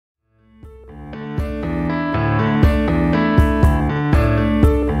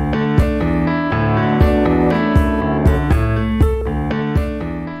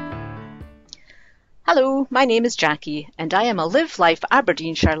Hello, my name is Jackie and I am a Life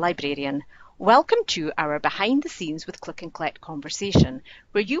Aberdeenshire librarian. Welcome to our Behind the Scenes with Click and Collect conversation,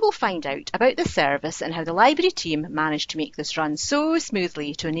 where you will find out about the service and how the library team managed to make this run so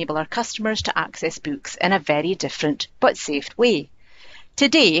smoothly to enable our customers to access books in a very different but safe way.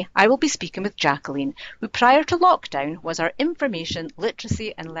 Today, I will be speaking with Jacqueline, who prior to lockdown was our Information,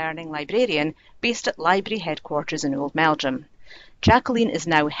 Literacy and Learning librarian based at Library Headquarters in Old Meldrum. Jacqueline is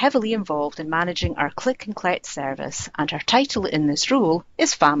now heavily involved in managing our Click and Collect service, and her title in this role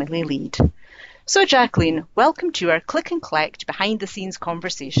is Family Lead. So Jacqueline, welcome to our Click and Collect behind the scenes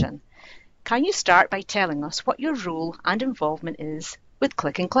conversation. Can you start by telling us what your role and involvement is with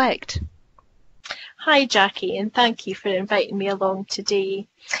Click and Collect? Hi Jackie, and thank you for inviting me along today.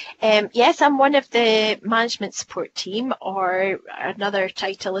 Yes, I'm one of the management support team, or another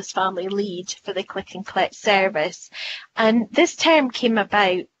title is Family Lead for the Click and Collect service. And this term came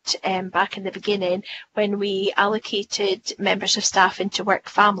about back in the beginning when we allocated members of staff into work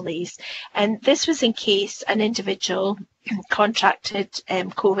families. And this was in case an individual contracted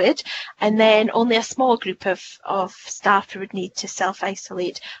COVID, and then only a small group of staff would need to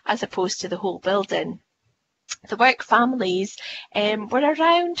self-isolate as opposed to the whole building. The work families were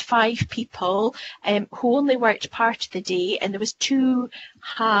around 5 people who only worked part of the day, and there was 2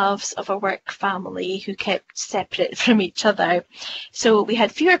 halves of a work family who kept separate from each other. So we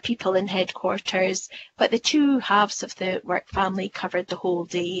had fewer people in headquarters, but the 2 halves of the work family covered the whole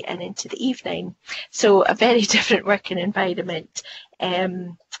day and into the evening. So a very different working environment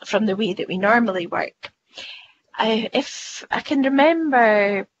from the way that we normally work. If I can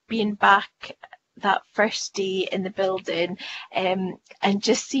remember being back that first day in the building and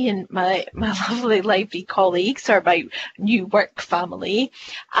just seeing my lovely library colleagues, or my new work family,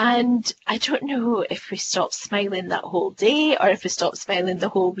 and I don't know if we stopped smiling that whole day or if we stopped smiling the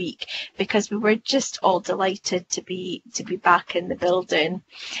whole week, because we were just all delighted to be back in the building.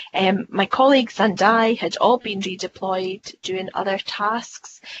 My colleagues and I had all been redeployed doing other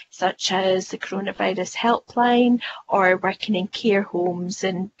tasks such as the coronavirus helpline or working in care homes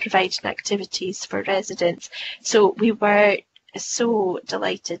and providing activities for residents. So we were so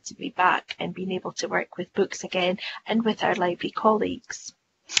delighted to be back and being able to work with books again and with our library colleagues.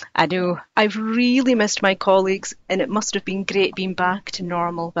 I know, I've really missed my colleagues, and it must have been great being back to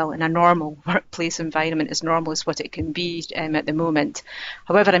normal, well, in a normal workplace environment, as normal as what it can be at the moment.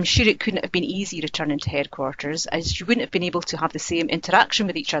 However, I'm sure it couldn't have been easy returning to headquarters, as you wouldn't have been able to have the same interaction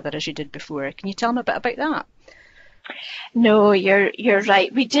with each other as you did before. Can you tell me a bit about that? No, you're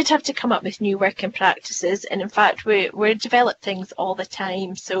right. We did have to come up with new working practices, and in fact, we develop things all the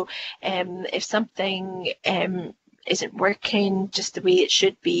time. So, if something isn't working just the way it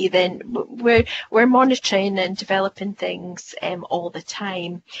should be, then we're monitoring and developing things all the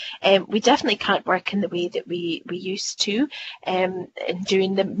time. We definitely can't work in the way that we used to, and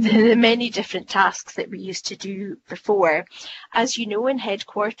doing the many different tasks that we used to do before. As you know, in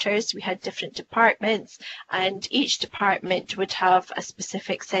headquarters we had different departments, and each department would have a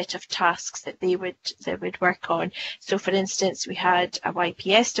specific set of tasks that they would work on. So for instance, we had a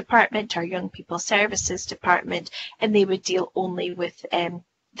YPS department, our Young People Services department, and they would deal only with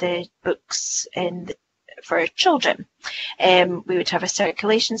the books for children. We would have a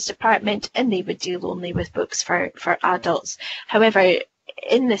circulations department, and they would deal only with books for adults. However,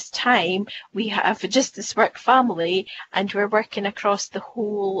 in this time, we have just this work family, and we're working across the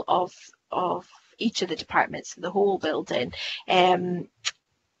whole of each of the departments, the whole building.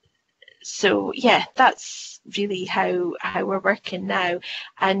 So yeah, that's really how we're working now.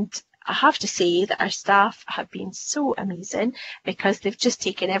 And I have to say that our staff have been so amazing, because they've just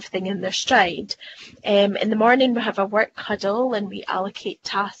taken everything in their stride. In the morning we have a work huddle, and we allocate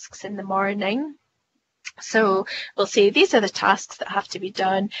tasks in the morning. So we'll say these are the tasks that have to be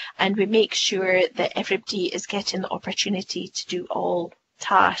done, and we make sure that everybody is getting the opportunity to do all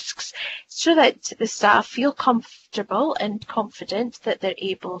tasks, so that the staff feel comfortable and confident that they're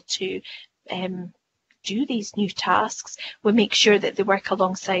able to do these new tasks. We make sure that they work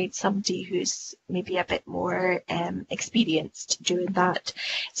alongside somebody who's maybe a bit more experienced doing that.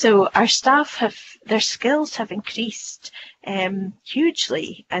 So our staff their skills have increased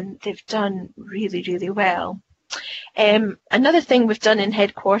hugely, and they've done really, really well. Another thing we've done in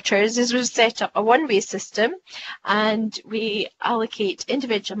headquarters is we've set up a one-way system, and we allocate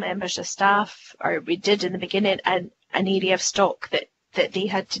individual members of staff, or we did in the beginning, an area of stock that that they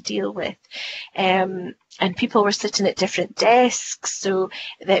had to deal with. And people were sitting at different desks so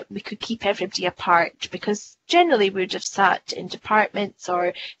that we could keep everybody apart, because generally we would have sat in departments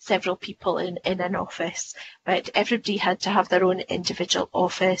or several people in an office, but everybody had to have their own individual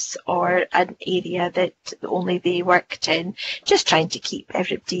office or an area that only they worked in, just trying to keep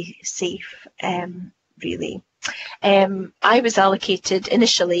everybody safe, really. I was allocated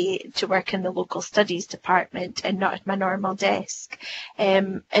initially to work in the local studies department and not at my normal desk.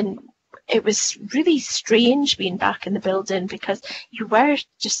 And it was really strange being back in the building, because you were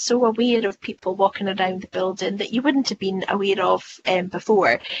just so aware of people walking around the building that you wouldn't have been aware of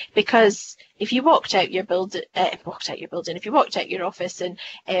before. Because if you walked out your building, if you walked out your office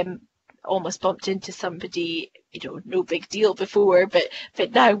and almost bumped into somebody, no big deal before, but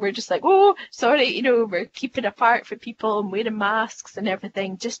now we're just like, oh, sorry, we're keeping apart for people and wearing masks and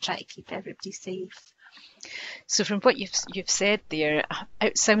everything, just try to keep everybody safe. So from what you've said there,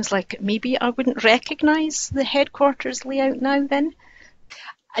 it sounds like maybe I wouldn't recognise the headquarters layout now then?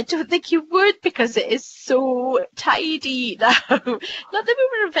 I don't think you would, because it is so tidy now. Not that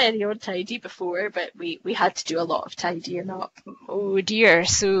we were very untidy before, but we had to do a lot of tidying up. Oh dear.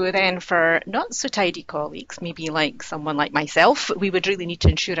 So then for not so tidy colleagues, maybe like someone like myself, we would really need to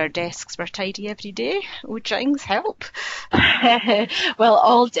ensure our desks were tidy every day. Would Jings help? Well,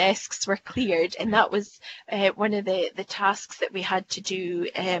 all desks were cleared, and that was one of the tasks that we had to do,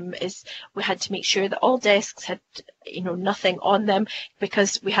 is we had to make sure that all desks had nothing on them,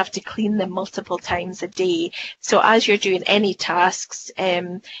 because we have to clean them multiple times a day. So as you're doing any tasks,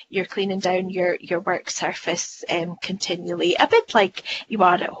 you're cleaning down your work surface continually, a bit like you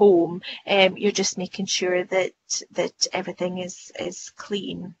are at home. You're just making sure that everything is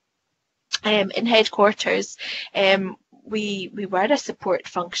clean. In headquarters, we were a support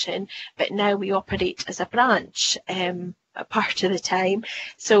function, but now we operate as a branch a part of the time.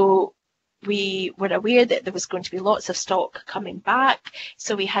 So we were aware that there was going to be lots of stock coming back,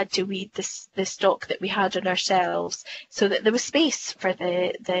 so we had to weed the stock that we had on our shelves so that there was space for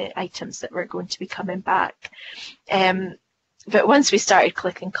the items that were going to be coming back. But once we started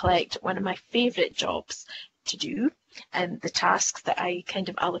Click and Collect, one of my favourite jobs to do, and the tasks that I kind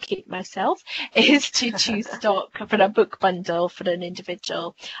of allocate myself, is to choose stock for a book bundle for an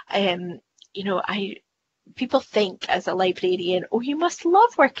individual. People think as a librarian, oh, you must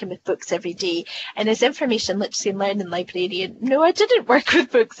love working with books every day. And as information literacy and learning librarian, no, I didn't work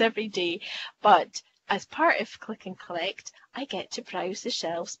with books every day. But as part of Click and Collect, I get to browse the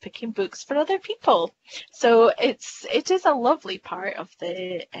shelves picking books for other people. So it is a lovely part of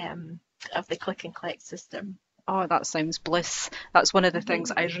the Click and Collect system. Oh, that sounds bliss. That's one of the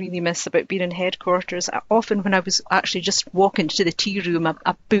things I really miss about being in headquarters. Often when I was actually just walking to the tea room,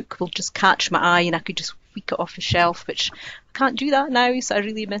 a book will just catch my eye and I could just week it off the shelf, which I can't do that now, so I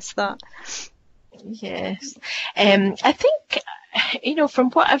really miss that. Yes. I think,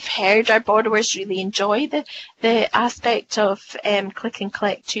 from what I've heard, our borrowers really enjoy the aspect of Click and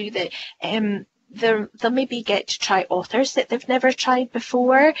Collect too, that they'll maybe get to try authors that they've never tried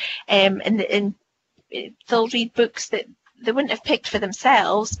before, and they'll read books that they wouldn't have picked for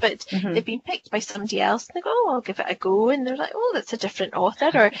themselves, but they've been picked by somebody else, and they go, oh, I'll give it a go, and they're like, oh, that's a different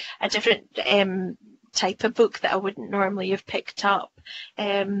author or a different type of book that I wouldn't normally have picked up.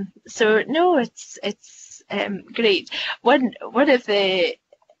 So no, it's great. One of the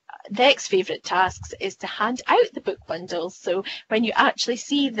next favourite tasks is to hand out the book bundles. So when you actually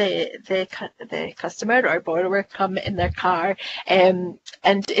see the customer or borrower come in their car, and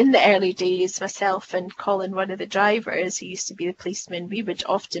in the early days, myself and Colin, one of the drivers who used to be the policeman, we would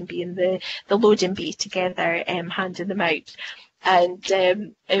often be in the loading bay together, handing them out. And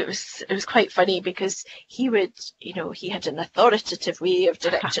it was quite funny, because he would, he had an authoritative way of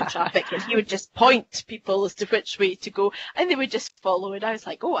directing traffic, and he would just point people as to which way to go, and they would just follow. And I was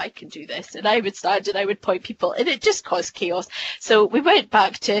like, oh, I can do this. And I would stand and I would point people, and it just caused chaos. So we went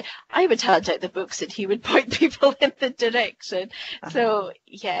back to, I would hand out the books and he would point people in the direction. So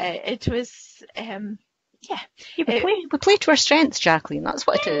yeah, it was, we play to our strengths, Jacqueline. That's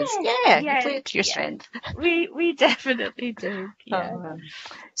what it is. Yeah, you play it to your strength. We definitely do. Yeah.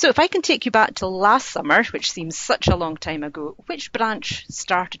 So if I can take you back to last summer, which seems such a long time ago, which branch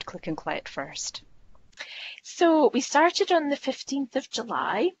started Click and Collect first? So we started on the 15th of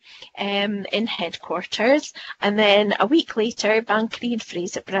July in headquarters, and then a week later Banchory and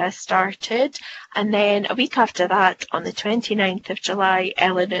Fraserburgh started, and then a week after that, on the 29th of July,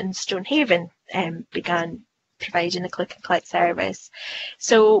 Ellen and Stonehaven began providing the Click and Collect service.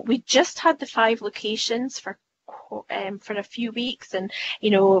 So we just had the 5 locations for for a few weeks, and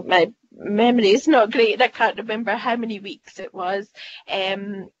my memory is not great and I can't remember how many weeks it was,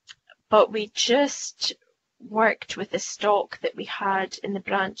 but we just worked with the stock that we had in the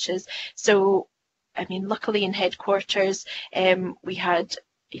branches. So I mean, luckily in headquarters we had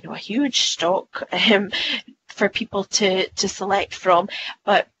a huge stock for people to select from,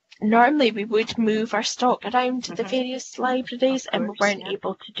 but normally we would move our stock around to the various libraries, and we weren't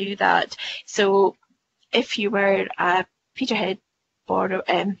able to do that. So if you were a Peterhead borrower,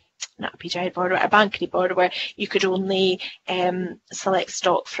 not a Peterhead borrower, a Bankery borrower, you could only select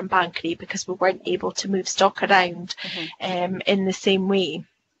stock from Bankery, because we weren't able to move stock around in the same way.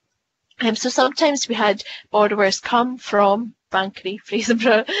 So sometimes we had borrowers come from Bankery,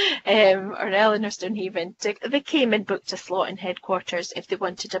 Fraserburgh, or Ellen or Stonehaven. They came and booked a slot in headquarters if they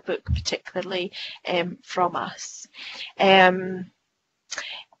wanted a book particularly from us. It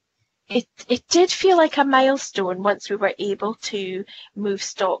did feel like a milestone once we were able to move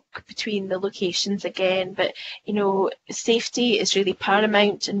stock between the locations again, but safety is really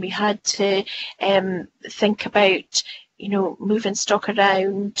paramount, and we had to think about moving stock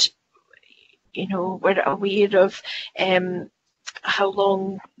around. We're aware of how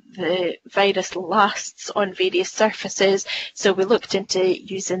long the virus lasts on various surfaces, so we looked into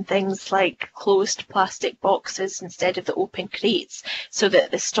using things like closed plastic boxes instead of the open crates, so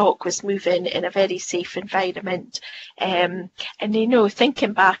that the stock was moving in a very safe environment. And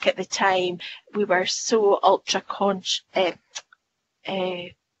thinking back at the time, we were so ultra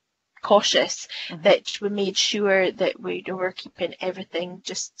cautious that we made sure that we were keeping everything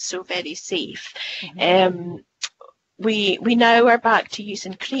just so very safe. We now are back to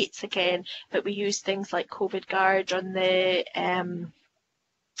using crates again, but we use things like COVID guard on the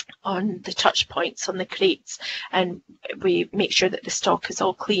touch points on the crates, and we make sure that the stock is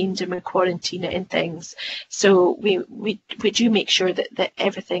all cleaned and we quarantine it and things. So we do make sure that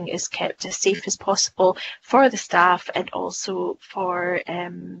everything is kept as safe as possible for the staff, and also for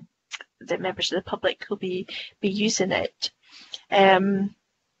the members of the public who'll be using it.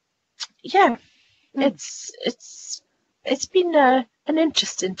 It's been an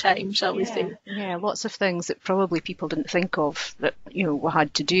interesting time, shall we say. Yeah, lots of things that probably people didn't think of that we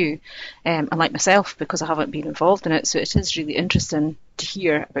had to do, and like myself, because I haven't been involved in it, so it is really interesting to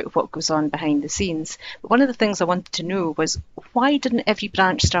hear about what goes on behind the scenes. But one of the things I wanted to know was, why didn't every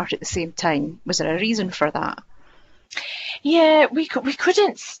branch start at the same time? Was there a reason for that? Yeah, we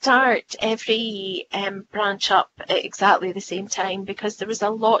couldn't start every branch up at exactly the same time, because there was a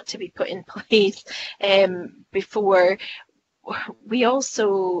lot to be put in place before. We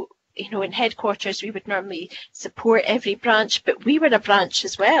also, in headquarters, we would normally support every branch, but we were a branch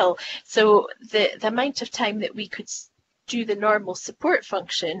as well. So the amount of time that we could do the normal support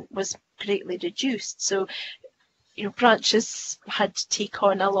function was greatly reduced. So, branches had to take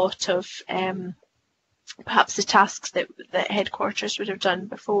on a lot of perhaps the tasks that headquarters would have done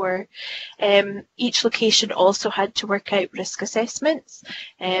before. Each location also had to work out risk assessments,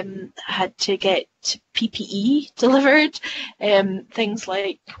 had to get PPE delivered, things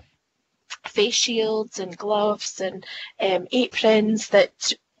like face shields and gloves and aprons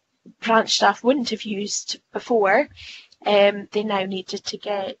that branch staff wouldn't have used before. They now needed to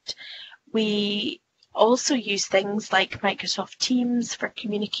get. We also use things like Microsoft Teams for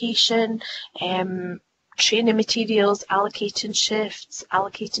communication, training materials, allocating shifts,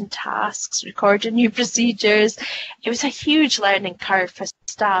 allocating tasks, recording new procedures. It was a huge learning curve for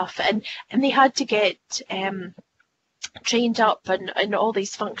staff, and they had to get trained up in all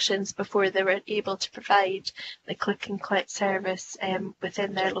these functions before they were able to provide the click and collect service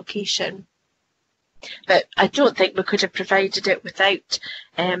within their location. But I don't think we could have provided it without,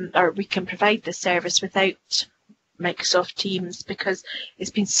 or we can provide the service without Microsoft Teams, because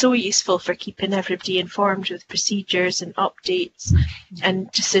it's been so useful for keeping everybody informed with procedures and updates and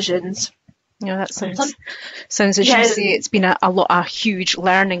decisions. Yeah, that sounds as you say, it's been a huge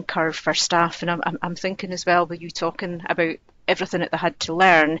learning curve for staff, and I'm thinking as well, with you talking about everything that they had to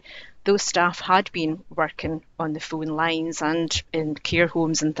learn, those staff had been working on the phone lines and in care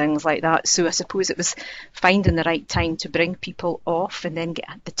homes and things like that. So I suppose it was finding the right time to bring people off and then get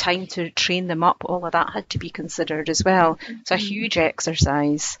the time to train them up. All of that had to be considered as well. It's a huge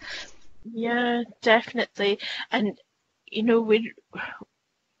exercise. Yeah, definitely. And,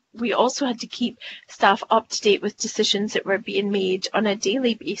 we also had to keep staff up to date with decisions that were being made on a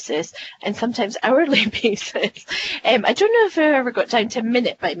daily basis and sometimes hourly basis. I don't know if I ever got down to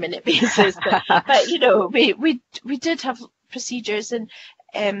minute by minute basis, but we did have procedures, and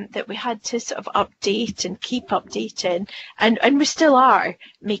that we had to sort of update and keep updating, and we still are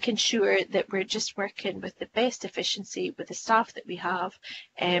making sure that we're just working with the best efficiency with the staff that we have,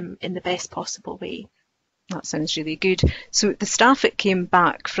 in the best possible way. That sounds really good. So the staff that came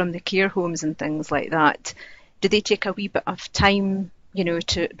back from the care homes and things like that, did they take a wee bit of time,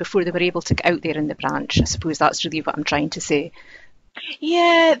 to before they were able to get out there in the branch? I suppose that's really what I'm trying to say.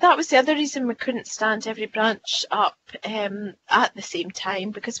 Yeah, that was the other reason we couldn't stand every branch up at the same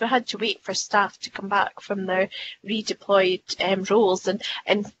time, because we had to wait for staff to come back from their redeployed roles,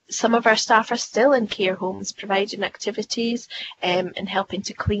 and some of our staff are still in care homes providing activities and helping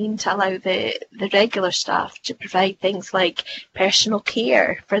to clean, to allow the regular staff to provide things like personal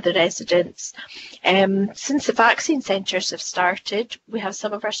care for the residents. Since the vaccine centres have started, we have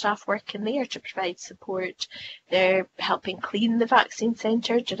some of our staff working there to provide support. They're helping clean the vaccine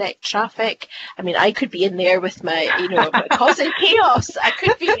centre, direct traffic. I mean, I could be in there with my, causing chaos. I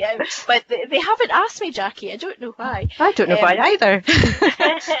could be, but they haven't asked me, Jackie. I don't know why. I don't know why either.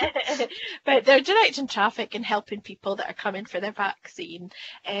 But they're directing traffic and helping people that are coming for their vaccine.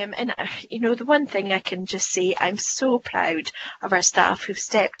 And, the one thing I can just say, I'm so proud of our staff who've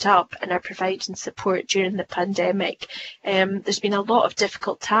stepped up and are providing support during the pandemic. There's been a lot of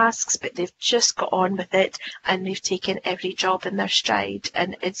difficult tasks, but they've just got on with it, and they've taken every job in their stride,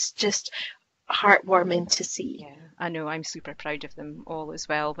 and it's just heartwarming to see. Yeah, I know. I'm super proud of them all as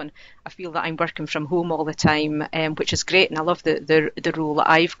well. When I feel that I'm working from home all the time, which is great, and I love the role that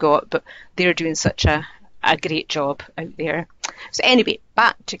I've got, but they're doing such a great job out there. So anyway,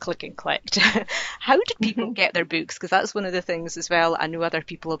 back to Click and Collect. How did people get their books? Because that's one of the things as well I know other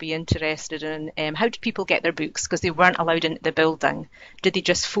people will be interested in. How did people get their books? Because they weren't allowed into the building. Did they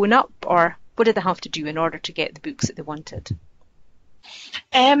just phone up, or what did they have to do in order to get the books that they wanted?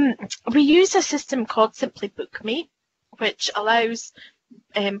 We use a system called Simply Bookmate, which allows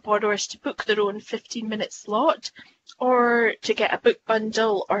borrowers to book their own 15-minute slot, or to get a book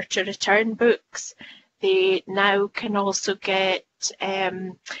bundle, or to return books. They now can also get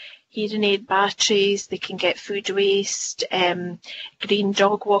hearing aid batteries, they can get food waste, green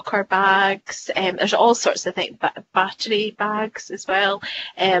dog walker bags, there's all sorts of things, battery bags as well.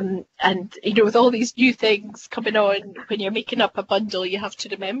 And, with all these new things coming on, when you're making up a bundle, you have to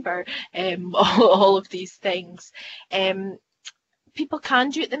remember all of these things. People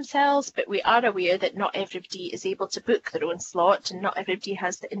can do it themselves, but we are aware that not everybody is able to book their own slot, and not everybody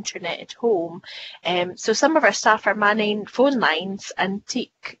has the internet at home. So some of our staff are manning phone lines and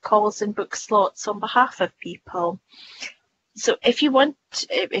take calls and book slots on behalf of people. So if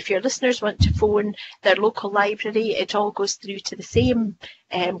your listeners want to phone their local library, it all goes through to the same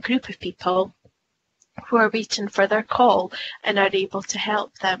group of people who are waiting for their call and are able to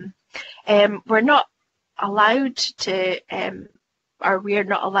help them. We're not allowed to we're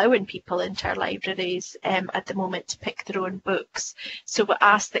not allowing people into our libraries at the moment to pick their own books. So we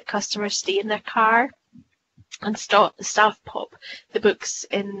ask that customers stay in their car and staff pop the books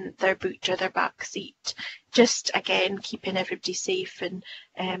in their boot or their back seat. Just, again, keeping everybody safe, and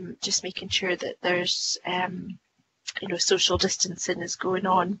just making sure that there's, social distancing is going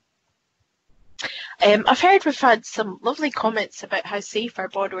on. I've heard we've had some lovely comments about how safe our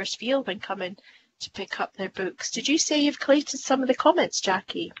borrowers feel when coming to pick up their books. Did you say you've collated some of the comments,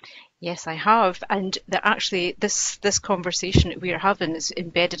 Jackie? Yes, I have, and that actually this conversation that we are having is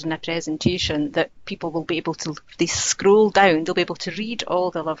embedded in a presentation that people will be able to, if they scroll down, they'll be able to read all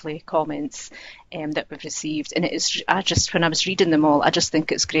the lovely comments that we've received. And when I was reading them all, I just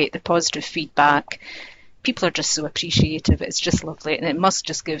think it's great, the positive feedback. People are just so appreciative. It's just lovely, and it must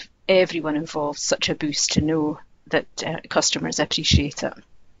just give everyone involved such a boost to know that customers appreciate it.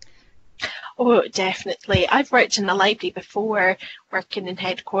 Oh, definitely. I've worked in a library before, working in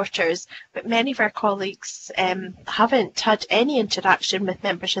headquarters, but many of our colleagues haven't had any interaction with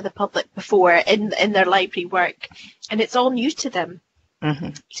members of the public before in their library work, and it's all new to them.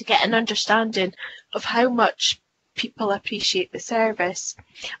 To get an understanding of how much people appreciate the service.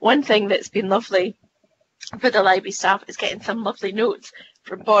 One thing that's been lovely for the library staff is getting some lovely notes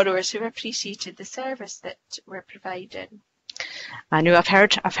from borrowers who appreciated the service that we're providing. I know, I've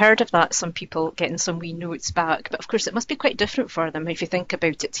heard of that, some people getting some wee notes back, but of course it must be quite different for them if you think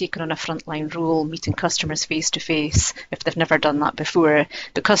about it, taking on a frontline role, meeting customers face to face, if they've never done that before.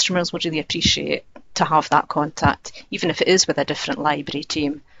 But customers would really appreciate to have that contact, even if it is with a different library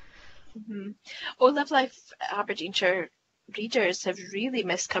team. Oh, Life Aberdeenshire readers have really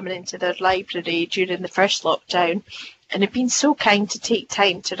missed coming into their library during the first lockdown, and have been so kind to take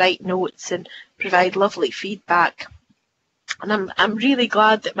time to write notes and provide lovely feedback. And I'm really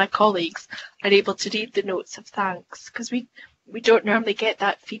glad that my colleagues are able to read the notes of thanks, because we we don't normally get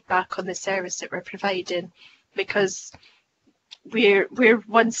that feedback on the service that we're providing, because we're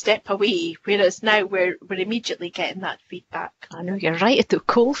one step away, whereas now we're immediately getting that feedback. I know, you're right at the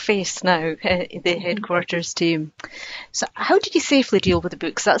coalface now, the headquarters team. So how did you safely deal with the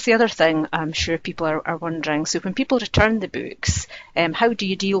books? That's the other thing I'm sure people are wondering. So when people return the books, how do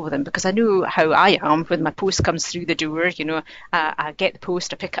you deal with them? Because I know how I am when my post comes through the door. You know, I get the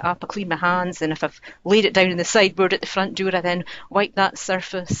post, I pick it up, I clean my hands, and if I've laid it down on the sideboard at the front door, I then wipe that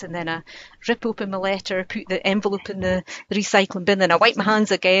surface, and then I rip open my letter, put the envelope in the recycling bin, then I wipe my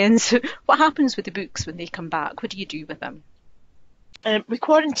hands again. So what happens with the books when they come back? What do you do with them? We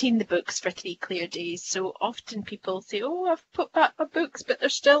quarantine the books for 3 clear days. So often people say, oh, I've put back my books, but they're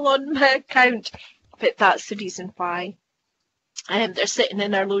still on my account. But that's the reason why. They're sitting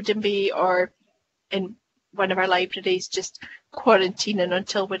in our loading bay or in one of our libraries, just quarantining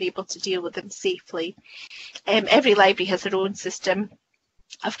until we're able to deal with them safely. Every library has their own system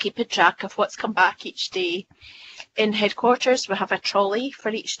of keeping track of what's come back each day. In headquarters, we have a trolley for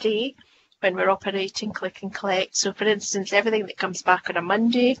each day when we're operating click and collect. So for instance, everything that comes back on a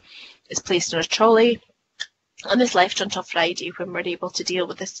Monday is placed on a trolley and is left until Friday when we're able to deal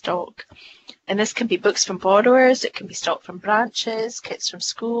with the stock. And this can be books from borrowers, it can be stock from branches, kits from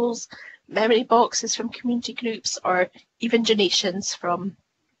schools, memory boxes from community groups, or even donations from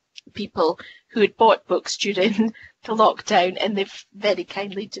people who had bought books during the lockdown and they've very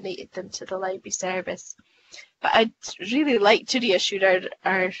kindly donated them to the library service. But I'd really like to reassure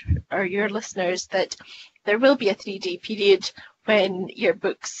your listeners that there will be a 3-day period when your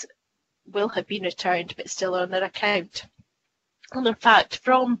books will have been returned but still on their account. And in fact,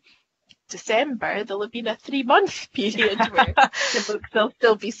 from December, there'll have been a 3-month period where the books will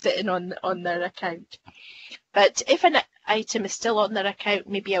still be sitting on their account. But if an item is still on their account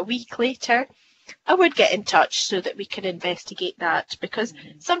maybe a week later, I would get in touch so that we can investigate that, because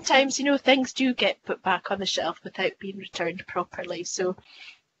sometimes, you know, things do get put back on the shelf without being returned properly. So,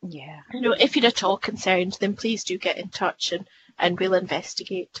 yeah, you know, if you're at all concerned, then please do get in touch and we'll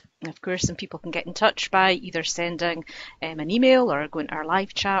investigate. Of course, and people can get in touch by either sending an email or going to our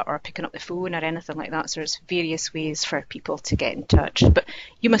live chat or picking up the phone or anything like that. So there's various ways for people to get in touch. But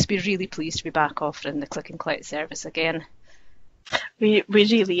you must be really pleased to be back offering the click and collect service again. We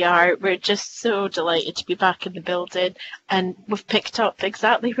really are. We're just so delighted to be back in the building, and we've picked up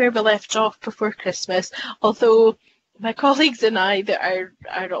exactly where we left off before Christmas. Although my colleagues and I that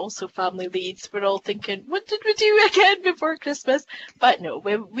are also family leads, we're all thinking, what did we do again before Christmas? But no,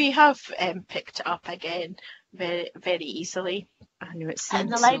 we have picked it up again very, very easily. I know, it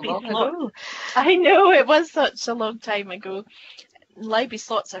seems so long ago. I know, it was such a long time ago. Library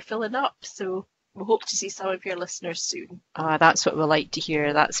slots are filling up, so we hope to see some of your listeners soon. That's what we like to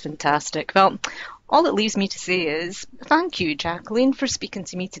hear. That's fantastic. Well, all it leaves me to say is thank you, Jacqueline, for speaking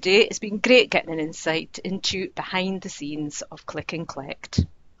to me today. It's been great getting an insight into behind the scenes of Click and Collect.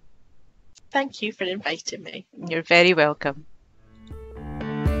 Thank you for inviting me. You're very welcome.